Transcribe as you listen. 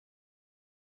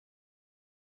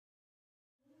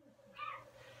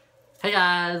Hey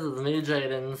guys, it's me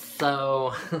Jaden.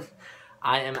 So,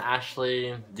 I am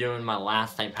actually doing my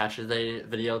last St. Patrick's Day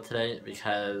video today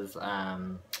because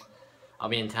I'll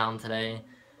be in town today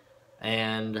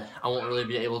and I won't really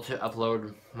be able to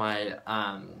upload my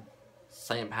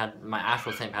my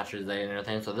actual St. Patrick's Day and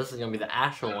everything. So this is gonna be the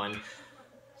actual one.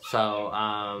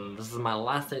 So this is my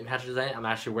last St. Patrick's Day. I'm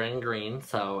actually wearing green,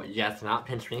 so you guys cannot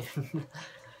pinch me.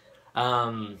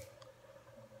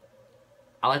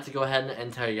 I like to go ahead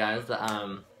and tell you guys that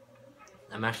I'm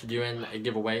actually doing a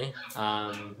giveaway.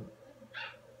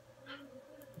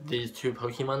 These two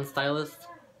Pokemon stylists,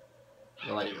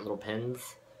 they're like little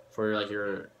pins for like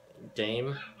your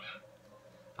game.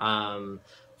 So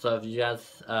if you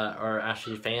guys are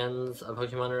actually fans of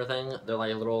Pokemon or anything, they're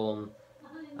like little,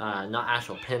 not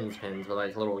actual pins, but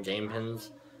like little game pins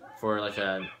for like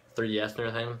a 3DS and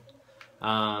everything.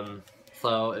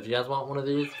 So if you guys want one of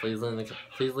these, please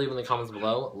leave in the comments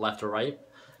below, left or right.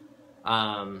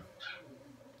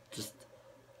 Just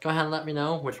go ahead and let me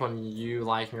know which one you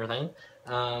like and everything.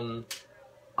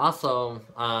 Also,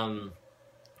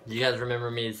 you guys remember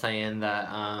me saying that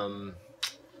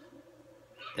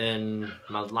in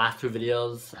my last two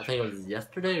videos, I think it was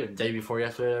yesterday or the day before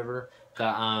yesterday, whatever,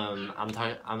 that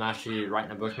I'm actually writing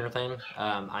a book and everything.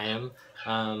 I'm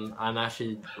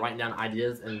actually writing down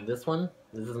ideas in this one.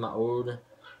 This is my old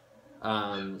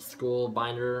school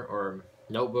binder or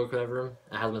notebook, whatever.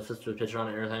 It has my sister's picture on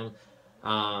it and everything.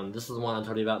 This is the one I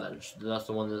told you about. That's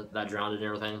the one that drowned and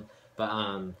everything. But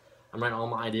I'm writing all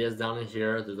my ideas down in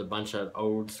here. There's a bunch of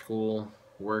old school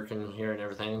work in here and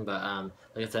everything. But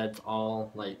like I said, it's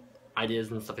all like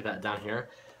ideas and stuff like that down here.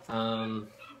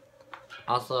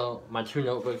 Also, my two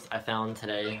notebooks I found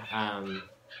today.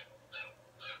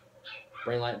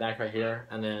 Bring light back right here,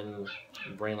 and then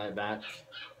bring light back.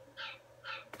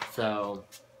 So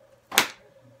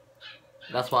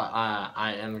that's what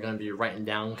I am going to be writing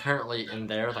down currently in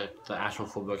there, like the actual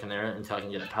full book in there, until I can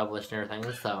get it published and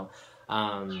everything. So,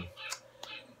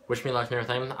 wish me luck and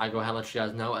everything. I go ahead and let you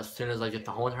guys know as soon as I get the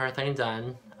whole entire thing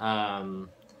done.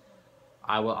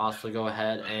 I will also go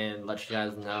ahead and let you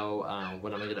guys know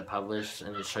when I'm going to get it published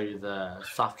and show you the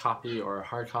soft copy or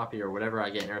hard copy or whatever I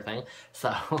get and everything.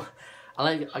 So,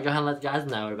 I'll go ahead and let you guys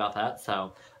know about that.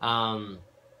 So,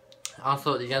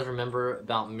 also, do you guys remember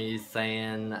about me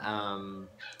saying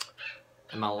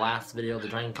in my last video, the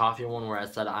Drinking Coffee one, where I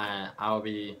said I will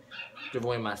be giving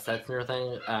away my sets and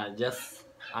everything? Yes,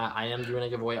 I am doing a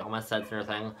giveaway on my sets and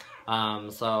everything.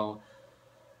 So,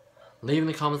 leave in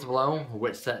the comments below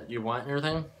which set you want and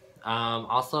everything.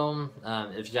 Also,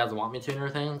 if you guys want me to and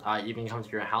everything, I even come to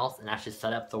your house and actually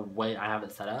set up the way I have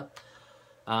it set up.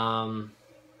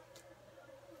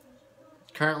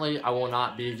 Currently, I will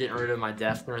not be getting rid of my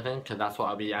desk and everything, because that's what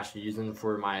I'll be actually using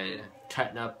for my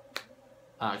cutting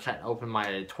open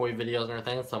my toy videos and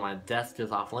everything, so my desk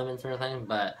is off limits and everything,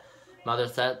 but my other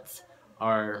sets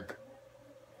are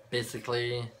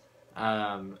basically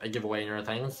a giveaway and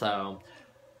everything. So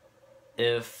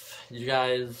if you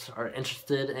guys are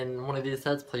interested in one of these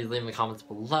sets, please leave in the comments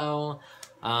below.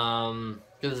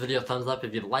 Give this video a thumbs up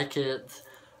if you like it.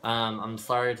 I'm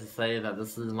sorry to say that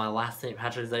this is my last St.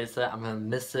 Patrick's Day set. I'm gonna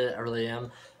miss it, I really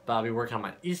am. But I'll be working on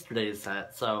my Easter Day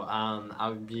set, so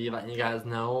I'll be letting you guys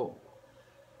know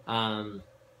as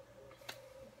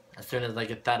soon as I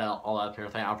get that all up and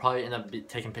everything. I'll probably end up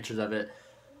taking pictures of it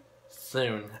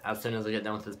soon, as soon as I get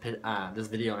done with this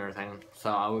video and everything. So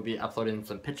I will be uploading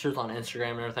some pictures on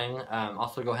Instagram and everything.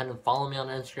 Also, go ahead and follow me on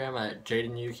Instagram at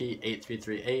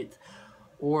JadenYuki8338,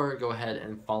 or go ahead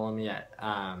and follow me at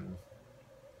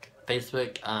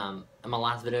Facebook. In my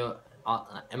last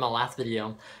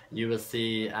video, you will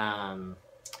see at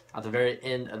the very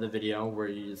end of the video where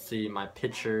you see my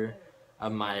picture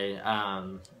of my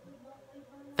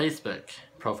Facebook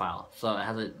profile. So it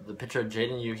has the picture of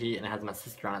Jaden Yuki and it has my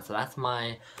sister on it. So that's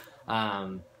my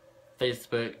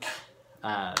Facebook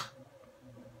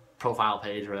profile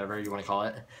page, whatever you want to call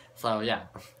it. So yeah.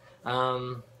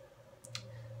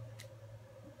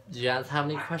 Do you guys have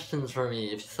any questions for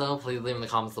me? If so, please leave in the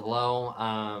comments below.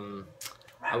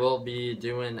 I will be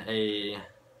doing a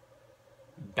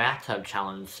bathtub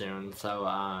challenge soon, so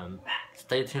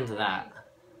stay tuned to that.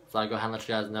 So I'll go ahead and let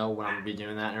you guys know when I'm going to be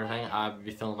doing that and everything. I'll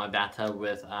be filling my bathtub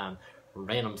with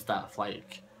random stuff,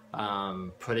 like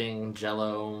pudding,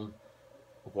 jello,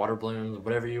 water balloons,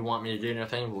 whatever you want me to do and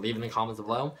everything. Leave in the comments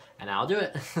below, and I'll do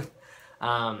it.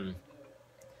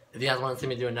 If you guys want to see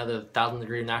me do another 1,000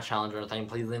 degree nap challenge or anything,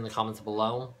 please leave in the comments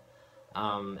below.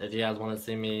 If you guys want to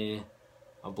see me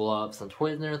blow up some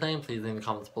toys and everything, please leave in the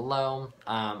comments below.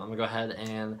 I'm going to go ahead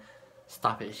and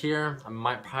stop it here. I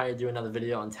might probably do another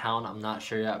video in town. I'm not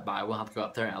sure yet, but I will have to go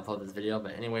up there and upload this video.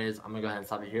 But anyways, I'm gonna go ahead and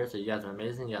stop it here. So you guys are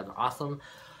amazing. You guys are awesome.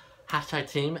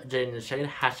 Hashtag team Jaden and Shade.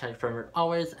 Hashtag forever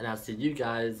always. And I'll see you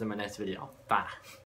guys in my next video. Bye.